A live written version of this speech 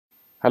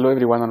Hello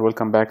everyone and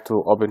welcome back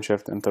to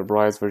OpenShift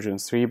Enterprise version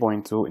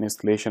 3.2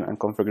 installation and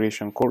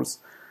configuration course.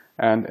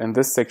 And in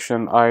this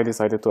section I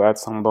decided to add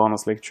some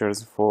bonus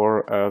lectures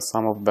for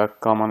some of the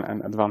common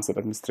and advanced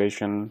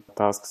administration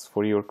tasks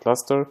for your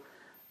cluster.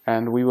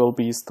 And we will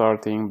be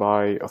starting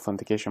by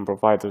authentication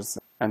providers.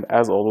 And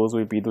as always,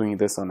 we'll be doing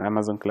this on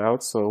Amazon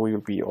Cloud, so we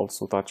will be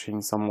also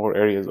touching some more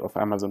areas of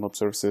Amazon Web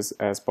Services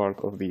as part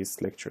of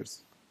these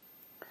lectures.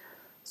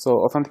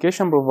 So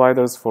authentication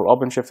providers for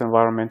OpenShift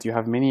environment, you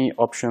have many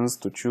options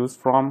to choose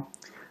from.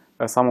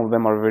 Some of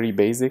them are very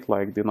basic,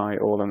 like deny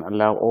all and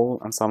allow all,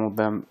 and some of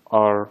them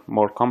are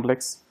more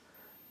complex.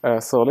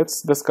 So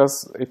let's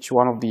discuss each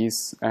one of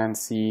these and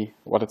see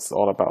what it's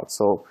all about.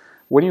 So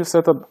when you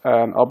set up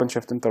an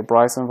OpenShift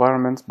Enterprise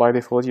environment, by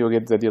default you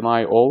get the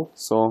deny all,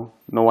 so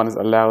no one is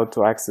allowed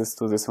to access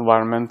to this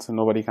environment,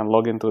 nobody can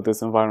log into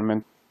this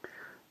environment.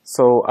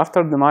 So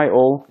after deny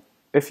all,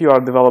 if you are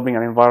developing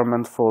an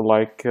environment for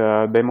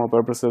demo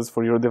purposes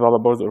for your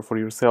developers or for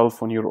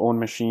yourself on your own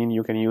machine,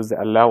 you can use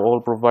the allow all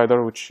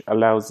provider, which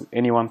allows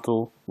anyone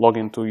to log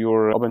into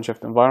your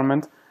OpenShift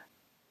environment.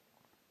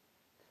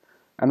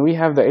 And we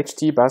have the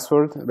HT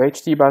password. The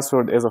HT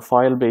password is a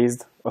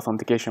file-based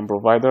authentication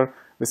provider.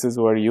 This is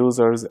where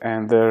users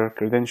and their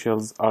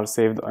credentials are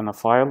saved in a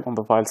file on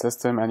the file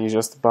system, and you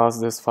just pass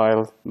this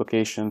file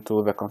location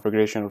to the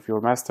configuration of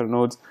your master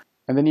nodes.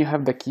 And then you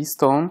have the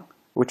keystone,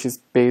 which is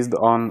based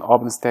on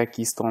OpenStack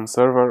Keystone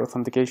Server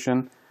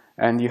authentication,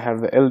 and you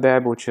have the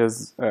LDAP, which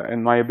is,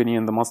 in my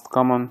opinion, the most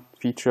common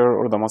feature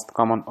or the most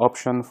common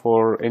option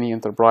for any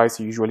enterprise.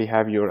 You usually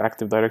have your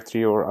Active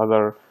Directory or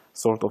other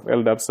sort of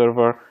LDAP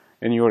server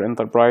in your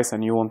enterprise,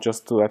 and you want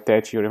just to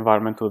attach your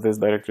environment to this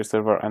directory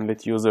server and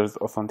let users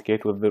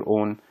authenticate with their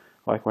own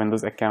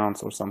Windows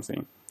accounts or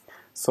something.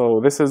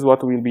 So this is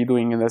what we'll be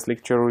doing in this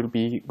lecture. We'll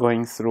be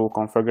going through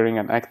configuring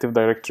an Active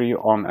Directory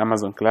on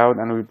Amazon Cloud,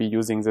 and we'll be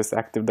using this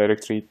Active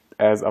Directory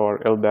as our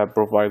LDAP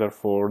provider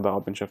for the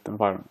OpenShift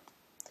environment.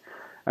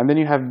 And then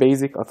you have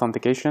basic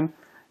authentication,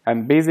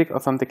 and basic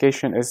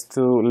authentication is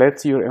to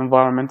let your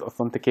environment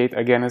authenticate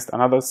against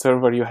another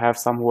server you have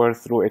somewhere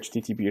through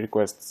HTTP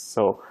requests.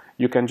 So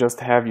you can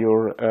just have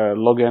your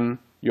login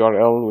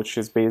URL, which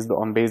is based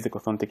on basic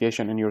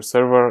authentication in your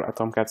server, a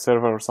Tomcat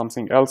server or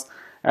something else,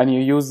 and you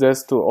use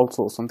this to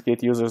also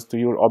authenticate users to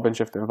your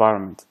OpenShift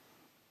environment.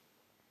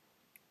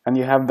 And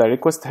you have the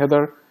request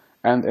header,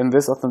 and in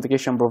this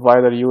authentication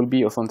provider you will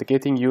be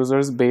authenticating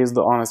users based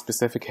on a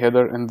specific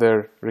header in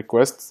their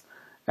requests,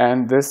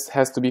 and this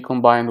has to be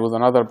combined with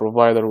another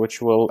provider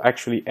which will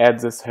actually add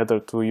this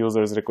header to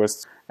users'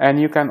 requests. And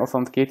you can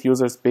authenticate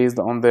users based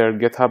on their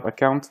GitHub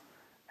account,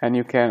 and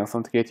you can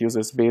authenticate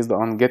users based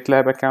on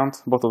GitLab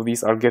account. Both of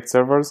these are Git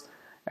servers.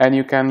 And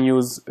you can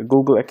use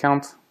Google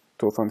account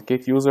to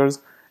authenticate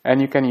users, and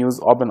you can use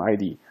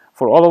OpenID.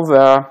 For all of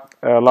the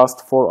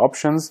last four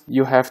options,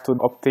 you have to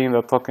obtain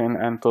the token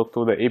and talk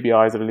to the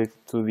APIs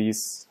related to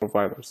these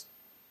providers.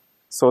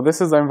 So this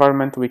is the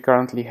environment we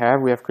currently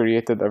have. We have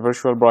created a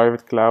virtual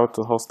private cloud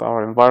to host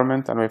our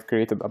environment, and we've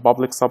created a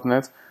public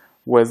subnet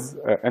with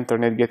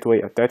Internet Gateway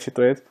attached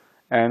to it.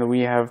 And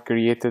we have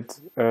created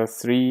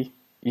 3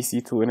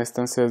 EC2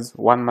 instances,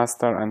 1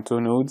 master and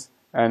 2 nodes,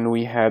 and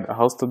we had a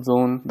hosted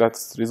zone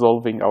that's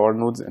resolving our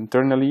nodes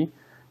internally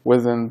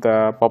within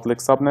the public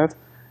subnet,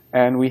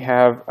 and we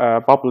have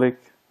a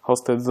public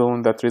hosted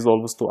zone that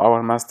resolves to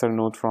our master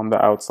node from the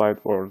outside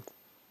world.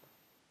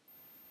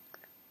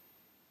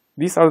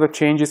 These are the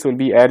changes we'll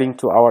be adding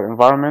to our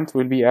environment.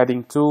 We'll be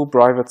adding 2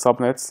 private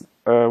subnets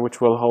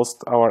which will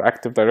host our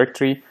Active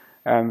Directory.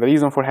 And the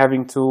reason for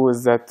having 2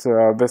 is that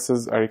this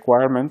is a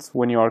requirement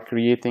when you are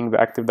creating the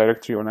Active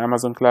Directory on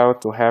Amazon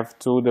Cloud to have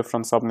 2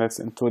 different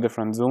subnets in 2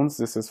 different zones.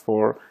 This is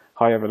for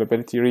high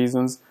availability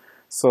reasons.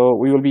 So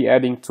we will be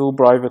adding 2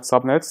 private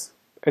subnets.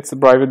 It's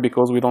private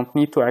because we don't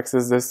need to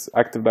access this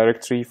Active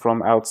Directory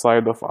from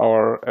outside of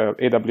our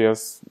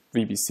AWS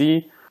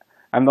VPC.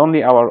 And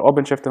only our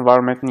OpenShift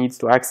environment needs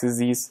to access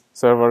these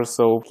servers.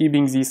 So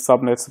keeping these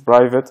subnets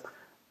private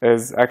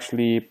is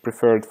actually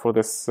preferred for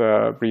this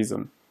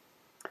reason.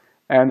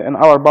 And in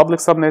our public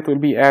subnet, we'll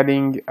be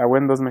adding a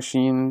Windows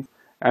machine,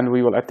 and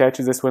we will attach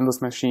this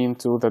Windows machine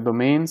to the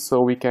domain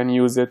so we can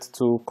use it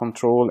to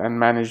control and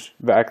manage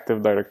the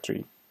Active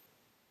Directory.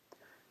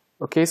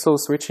 Okay, so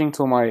switching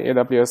to my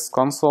AWS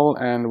console,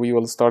 and we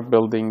will start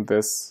building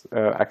this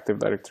Active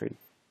Directory.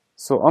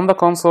 So on the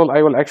console,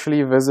 I will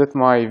actually visit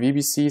my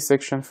VPC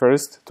section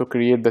first to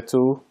create the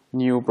 2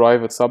 new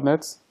private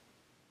subnets.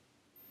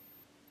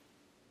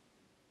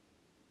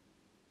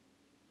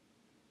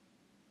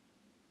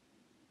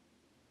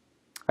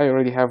 I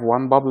already have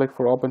 1 public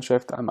for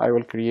OpenShift, and I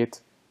will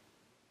create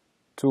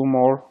 2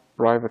 more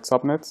private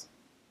subnets.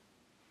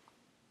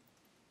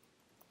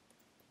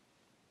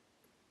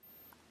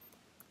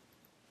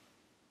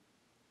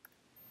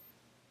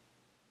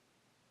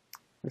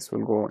 This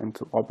will go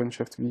into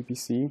OpenShift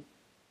VPC,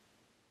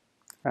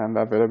 and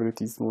the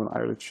availability zone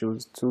I will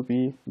choose to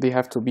be. They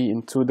have to be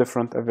in 2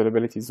 different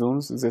availability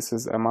zones. This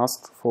is a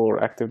must for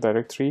Active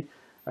Directory,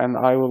 and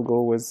I will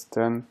go with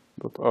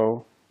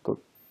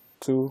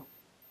 10.0.2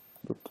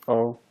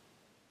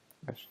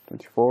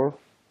 2.0-24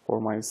 for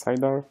my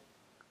CIDR.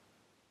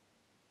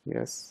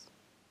 Yes.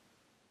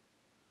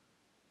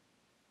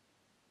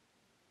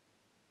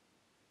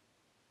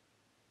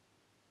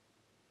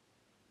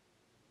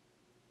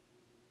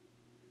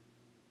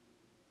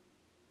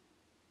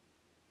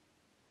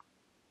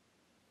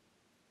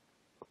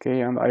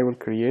 Okay, and I will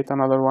create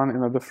another one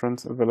in a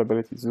different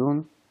availability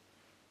zone.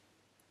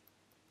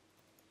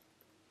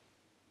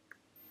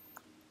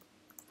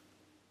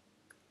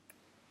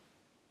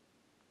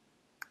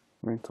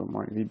 Going to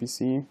my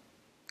VPC,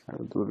 I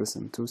will do this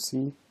in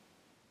 2C,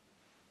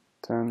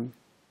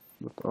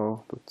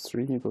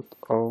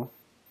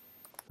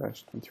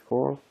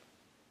 10.0.3.0-24.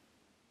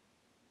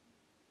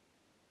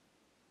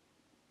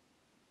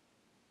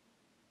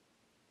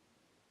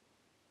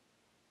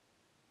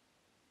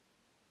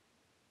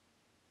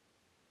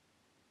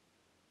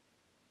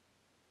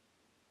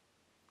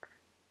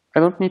 I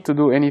don't need to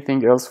do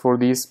anything else for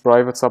these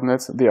private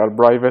subnets. They are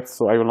private,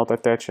 so I will not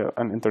attach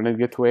an internet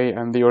gateway,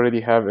 and they already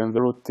have in the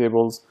root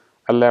tables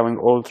allowing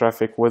all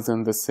traffic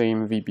within the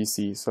same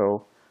VPC.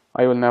 So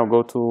I will now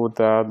go to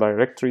the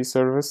directory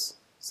service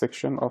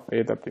section of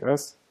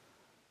AWS,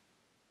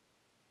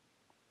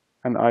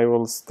 and I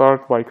will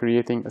start by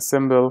creating a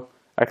simple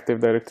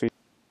Active Directory.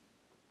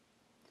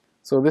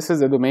 So this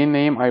is the domain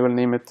name. I will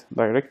name it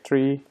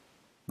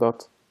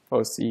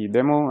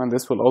directory.ocdemo, and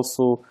this will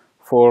also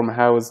form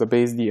how is the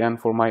base DN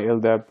for my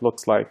LDAP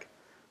looks like.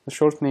 The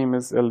short name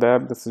is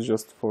LDAP. This is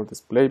just for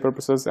display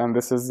purposes, and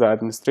this is the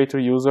administrator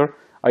user.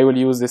 I will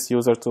use this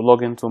user to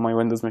log into my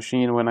Windows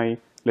machine when I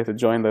let it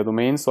join the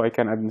domain, so I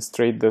can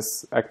administrate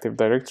this Active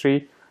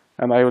Directory,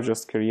 and I will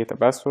just create a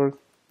password,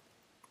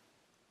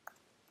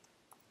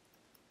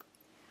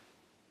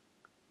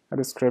 a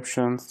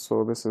description.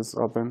 So this is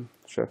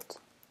OpenShift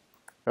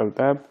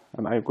LDAP,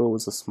 and I go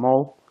with a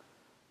small.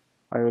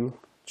 I will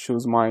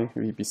choose my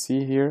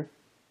VPC here,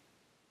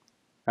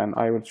 and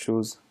I will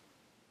choose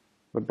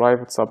the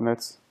private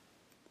subnets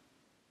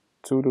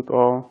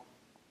 2.0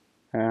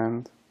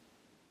 and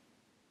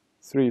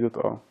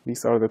 3.0.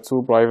 These are the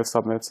two private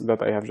subnets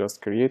that I have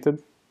just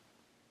created.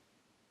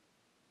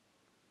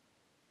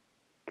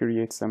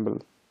 Create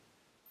symbol.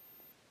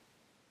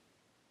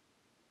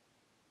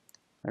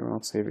 I will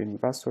not save any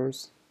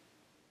passwords,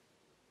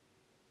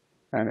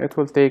 and it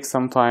will take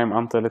some time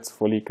until it's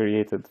fully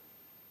created.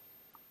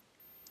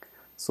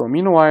 So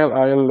meanwhile,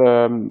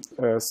 I'll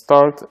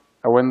start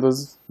a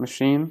Windows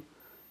machine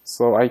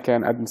so I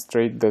can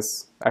administrate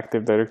this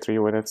Active Directory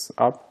when it's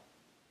up.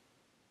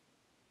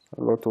 So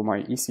I'll go to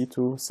my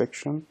EC2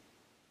 section,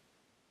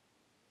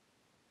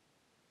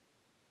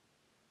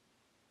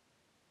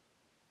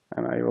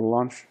 and I will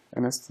launch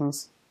an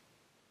instance.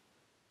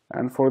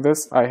 And for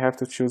this, I have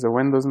to choose a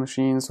Windows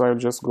machine, so I'll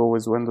just go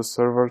with Windows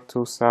Server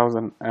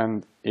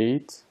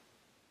 2008,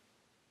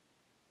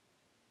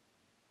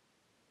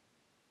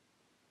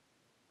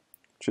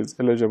 which is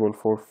eligible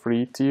for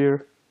free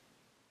tier.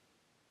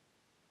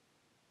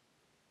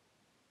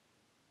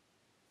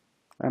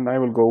 And I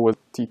will go with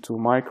T2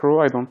 Micro.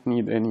 I don't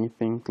need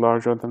anything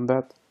larger than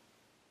that.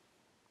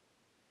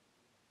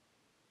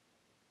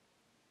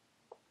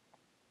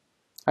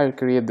 I'll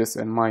create this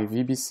in my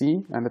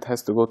VPC, and it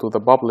has to go to the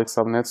public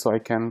subnet so I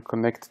can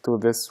connect to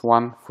this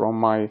one from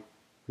my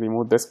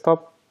remote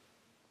desktop.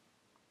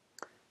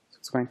 So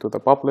it's going to the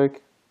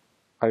public.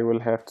 I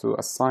will have to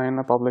assign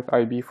a public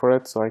IP for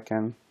it so I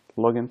can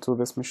log into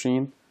this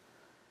machine.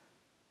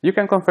 You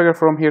can configure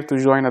from here to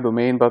join a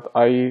domain, but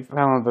I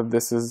found that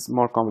this is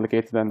more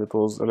complicated and it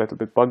was a little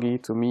bit buggy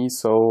to me,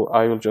 so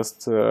I will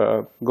just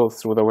go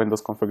through the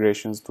Windows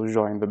configurations to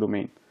join the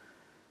domain.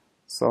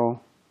 So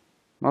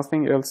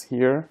nothing else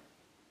here.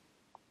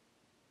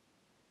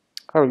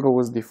 I will go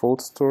with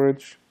default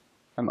storage,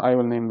 and I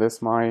will name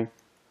this my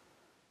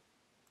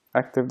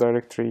Active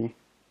Directory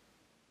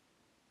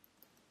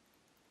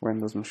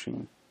Windows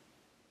machine.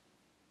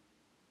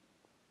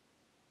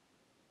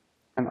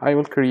 And I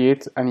will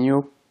create a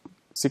new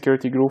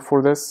security group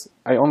for this.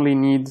 I only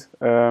need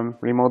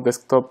remote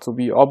desktop to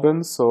be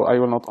open, so I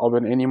will not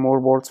open any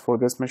more ports for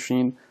this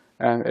machine.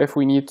 And if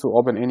we need to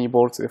open any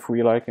ports, if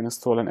we like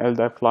install an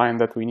LDAP client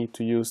that we need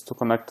to use to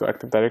connect to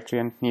Active Directory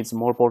and it needs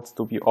more ports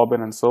to be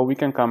open, and so we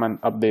can come and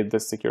update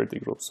this security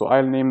group. So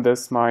I'll name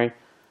this my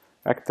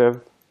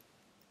Active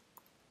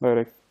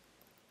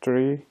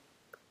Directory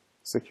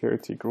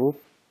security group.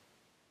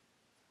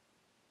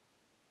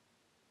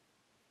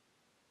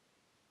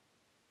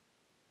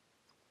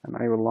 And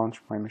I will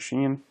launch my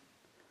machine.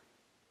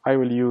 I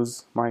will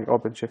use my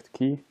OpenShift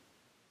key.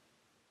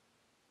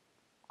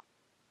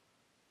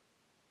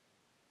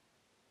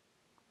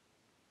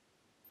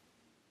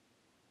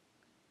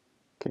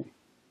 Okay.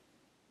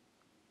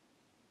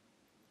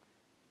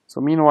 So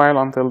meanwhile,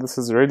 until this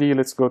is ready,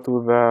 let's go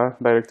to the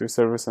directory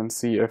service and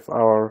see if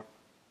our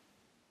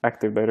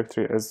Active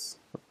Directory is,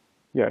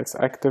 yeah, it's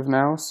active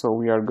now, so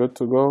we are good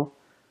to go.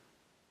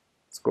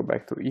 Let's go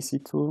back to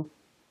EC2.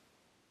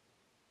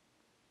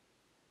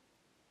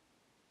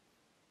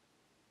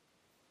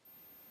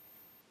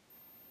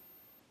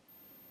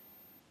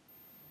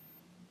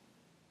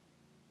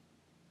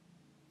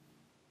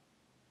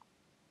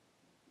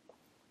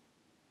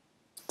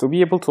 To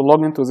be able to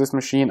log into this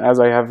machine, as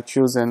I have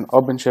chosen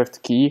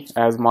OpenShift key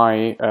as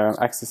my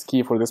access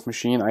key for this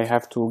machine, I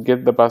have to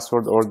get the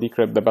password or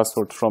decrypt the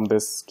password from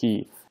this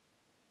key.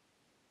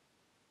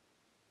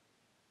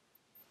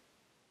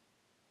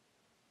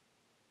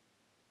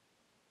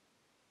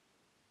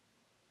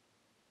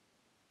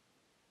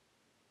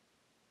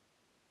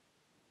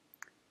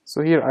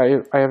 So here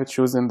I have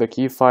chosen the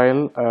key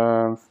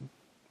file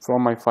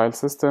from my file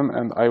system,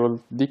 and I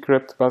will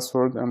decrypt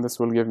password, and this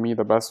will give me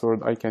the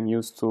password I can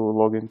use to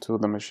log into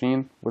the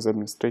machine with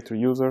administrator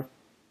user.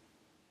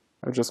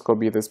 I'll just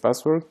copy this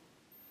password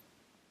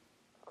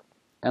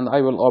and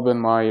I will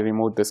open my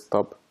remote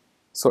desktop.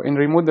 So in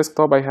remote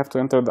desktop I have to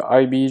enter the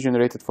IP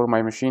generated for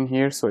my machine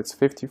here, so it's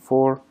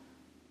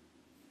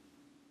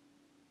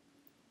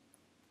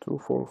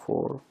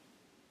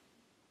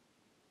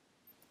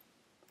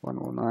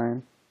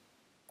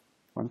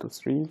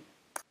 54.244.109.123.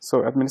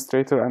 So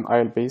administrator, and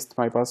I'll paste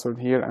my password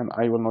here, and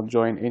I will not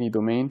join any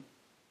domain.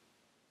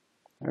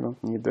 I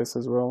don't need this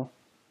as well.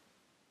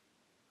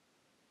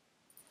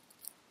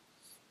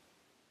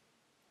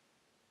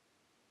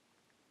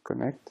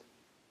 Connect.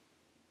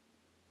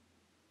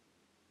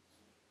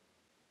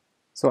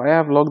 So I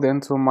have logged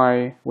into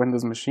my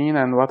Windows machine,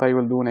 and what I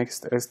will do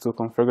next is to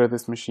configure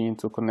this machine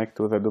to connect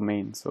to the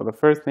domain. So the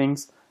first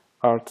things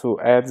are to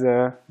add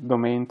the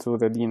domain to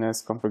the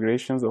DNS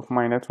configurations of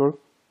my network.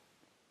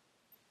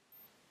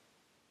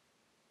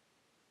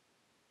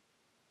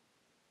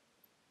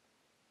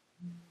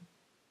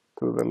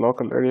 To the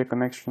local area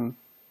connection.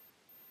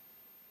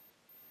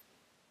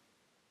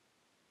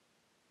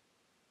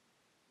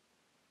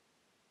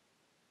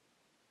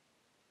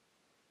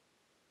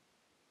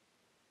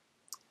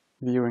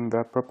 Viewing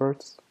the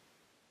properties.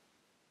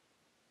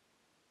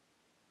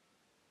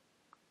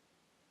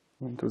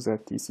 Into the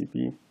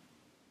TCP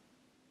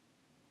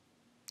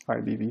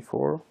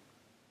IPv4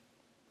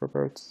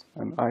 properties,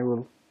 and I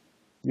will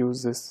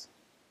use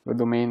the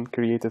domain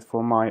created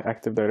for my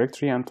Active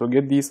Directory, and to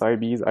get these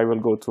IPs I will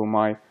go to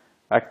my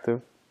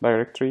Active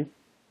Directory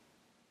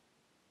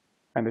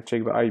and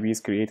check the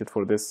IPs created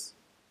for this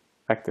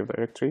Active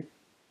Directory.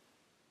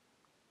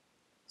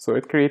 So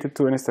it created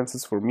 2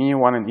 instances for me,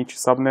 one in each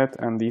subnet,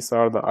 and these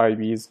are the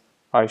IPs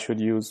I should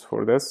use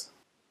for this.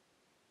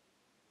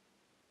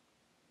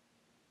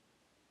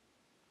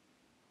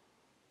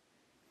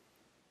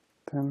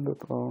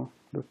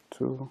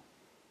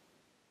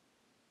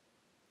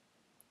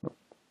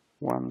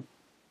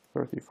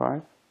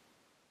 .10.0.2.135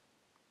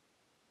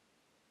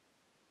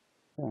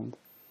 and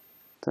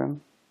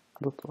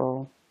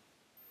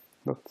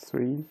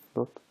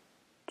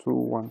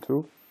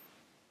 10.0.3.212.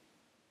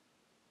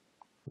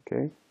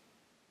 Okay.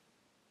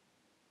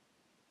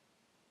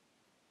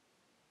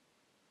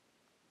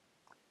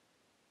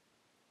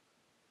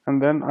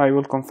 And then I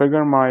will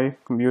configure my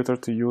computer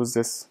to use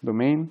this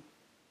domain.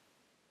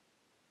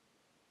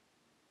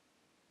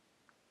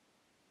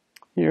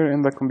 Here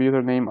in the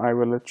computer name I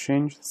will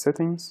change the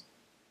settings.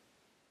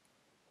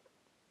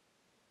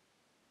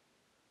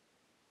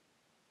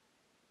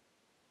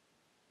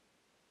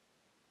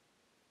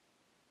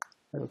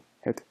 I will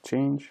hit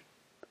change.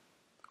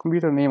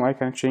 Computer name, I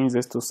can change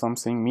this to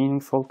something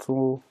meaningful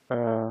to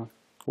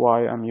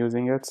why I'm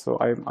using it. So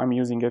I'm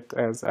using it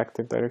as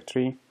Active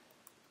Directory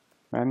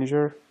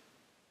Manager,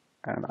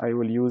 and I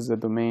will use the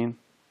domain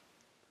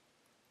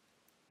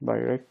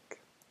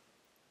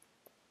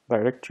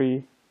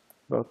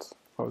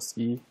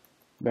directory.oce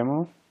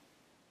demo,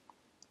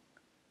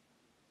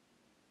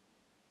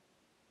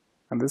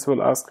 and this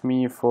will ask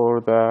me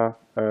for the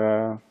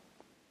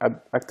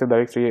Active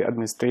Directory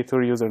administrator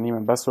username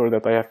and password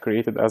that I have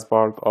created as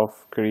part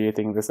of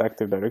creating this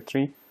Active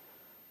Directory.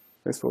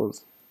 This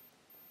was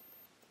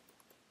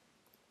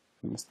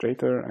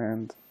administrator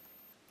and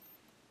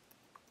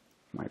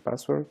my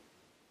password.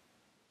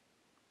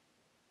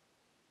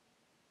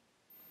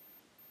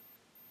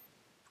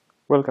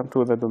 Welcome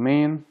to the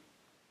domain,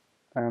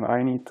 and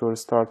I need to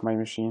restart my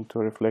machine to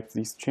reflect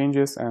these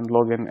changes and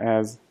log in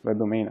as the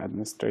domain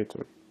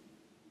administrator.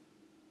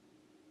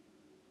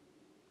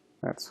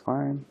 That's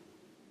fine.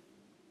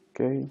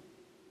 Okay.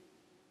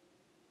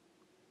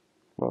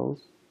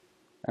 Close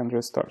and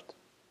restart.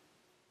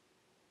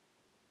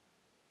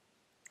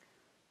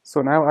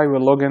 So now I will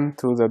log in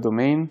to the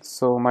domain.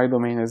 So my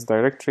domain is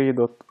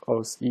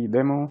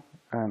directory.oce-demo,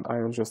 and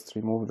I will just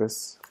remove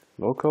this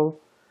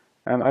local,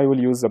 and I will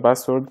use the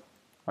password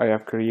I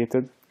have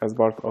created as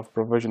part of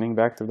provisioning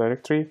the Active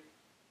Directory.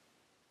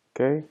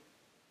 Okay.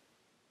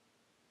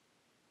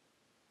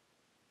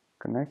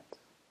 Connect.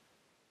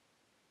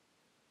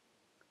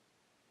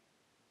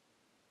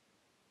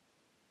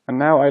 And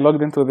now I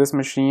logged into this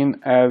machine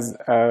as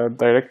a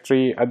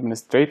directory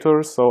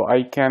administrator, so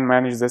I can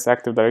manage this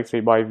Active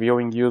Directory by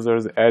viewing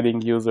users,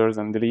 adding users,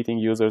 and deleting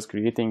users,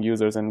 creating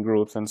users and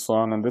groups, and so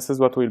on. And this is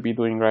what we'll be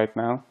doing right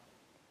now.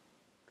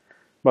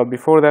 But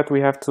before that,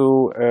 we have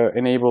to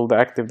enable the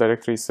Active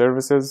Directory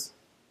services.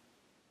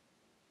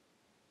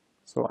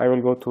 So I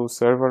will go to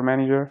Server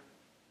Manager.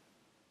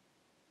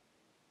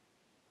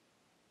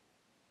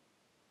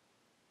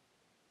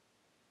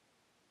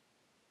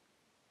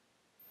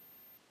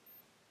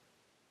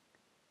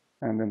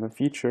 and in the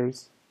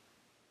features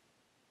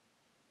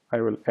I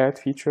will add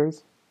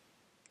features,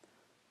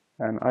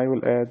 and I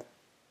will add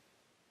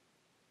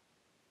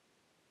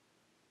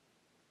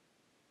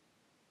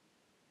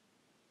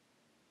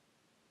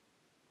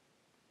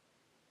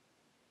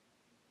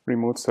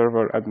remote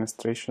server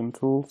administration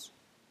tools.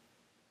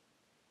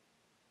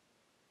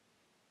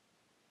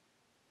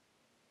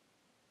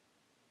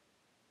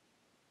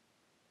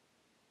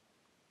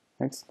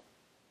 Next.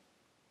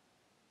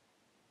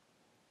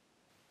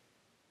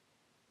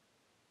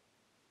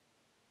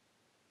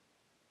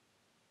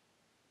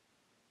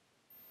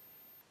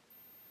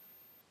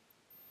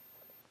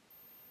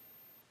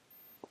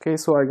 Okay,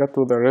 so I got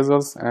to the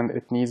results and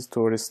it needs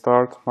to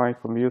restart my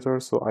computer,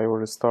 so I will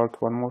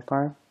restart one more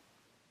time.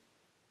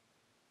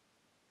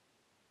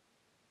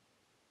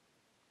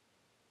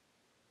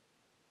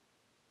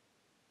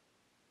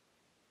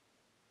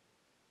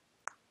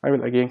 I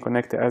will again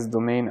connect as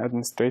domain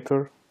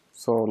administrator,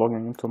 so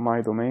logging into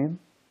my domain.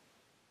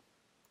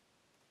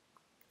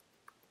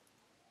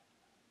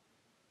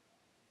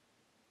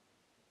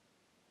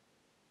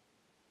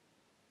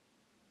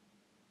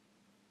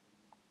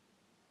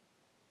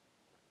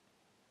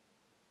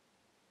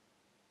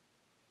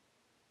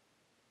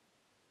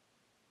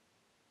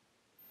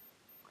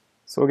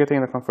 So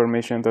getting the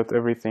confirmation that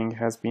everything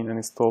has been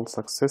installed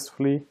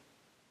successfully,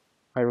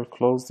 I will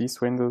close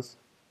these windows.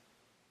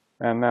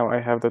 And now I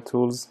have the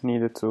tools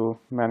needed to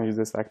manage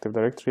this Active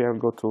Directory. I will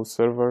go to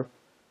Server.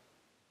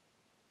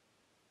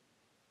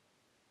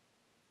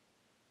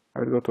 I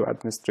will go to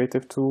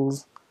Administrative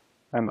Tools,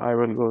 and I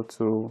will go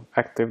to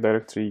Active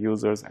Directory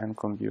Users and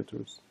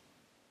Computers.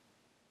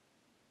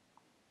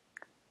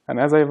 And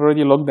as I've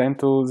already logged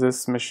into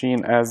this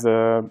machine as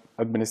an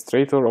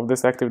administrator of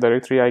this Active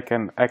Directory, I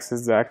can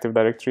access the Active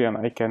Directory and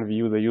I can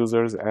view the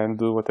users and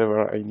do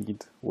whatever I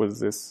need with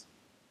this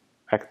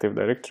Active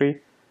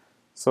Directory.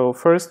 So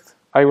first,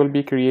 I will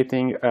be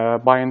creating a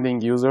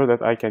binding user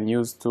that I can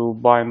use to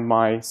bind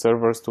my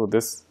servers to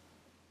this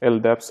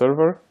LDAP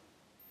server.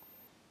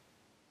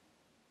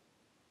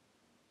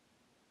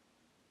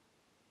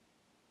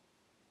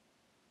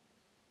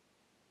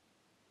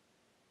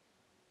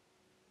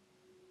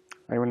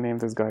 I will name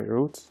this guy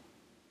root.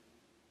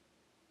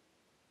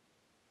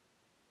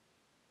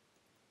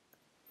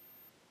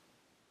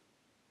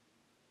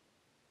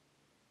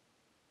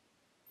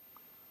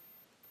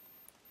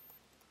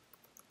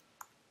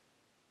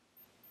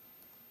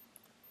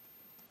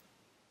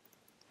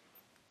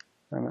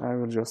 And I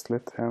will just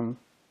let him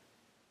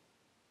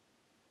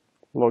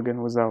log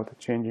in without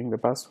changing the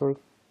password.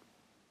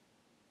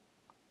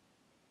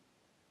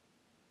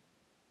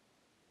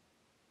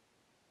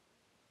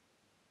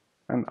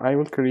 And I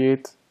will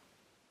create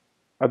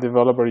a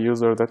developer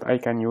user that I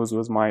can use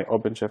with my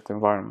OpenShift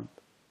environment.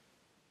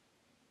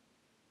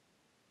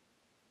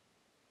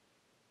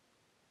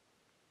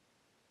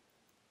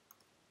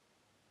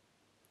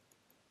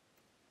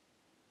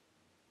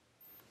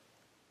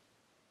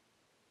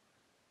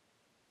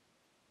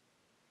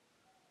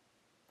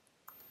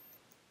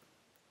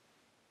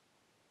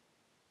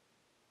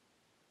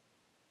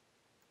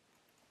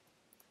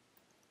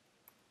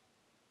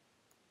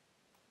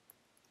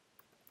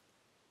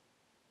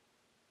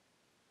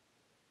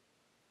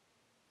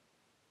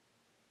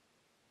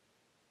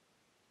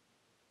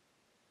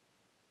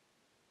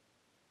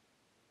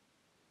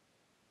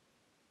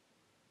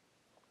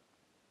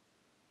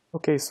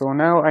 Okay, so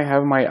now I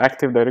have my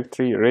Active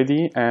Directory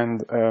ready,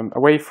 and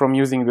away from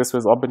using this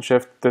with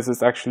OpenShift, this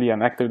is actually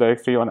an Active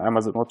Directory on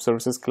Amazon Web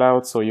Services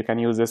Cloud, so you can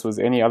use this with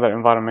any other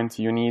environment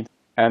you need.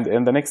 And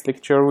in the next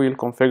lecture, we'll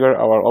configure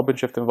our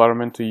OpenShift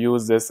environment to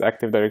use this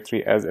Active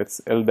Directory as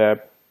its LDAP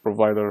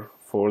provider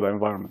for the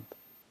environment.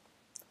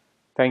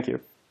 Thank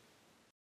you.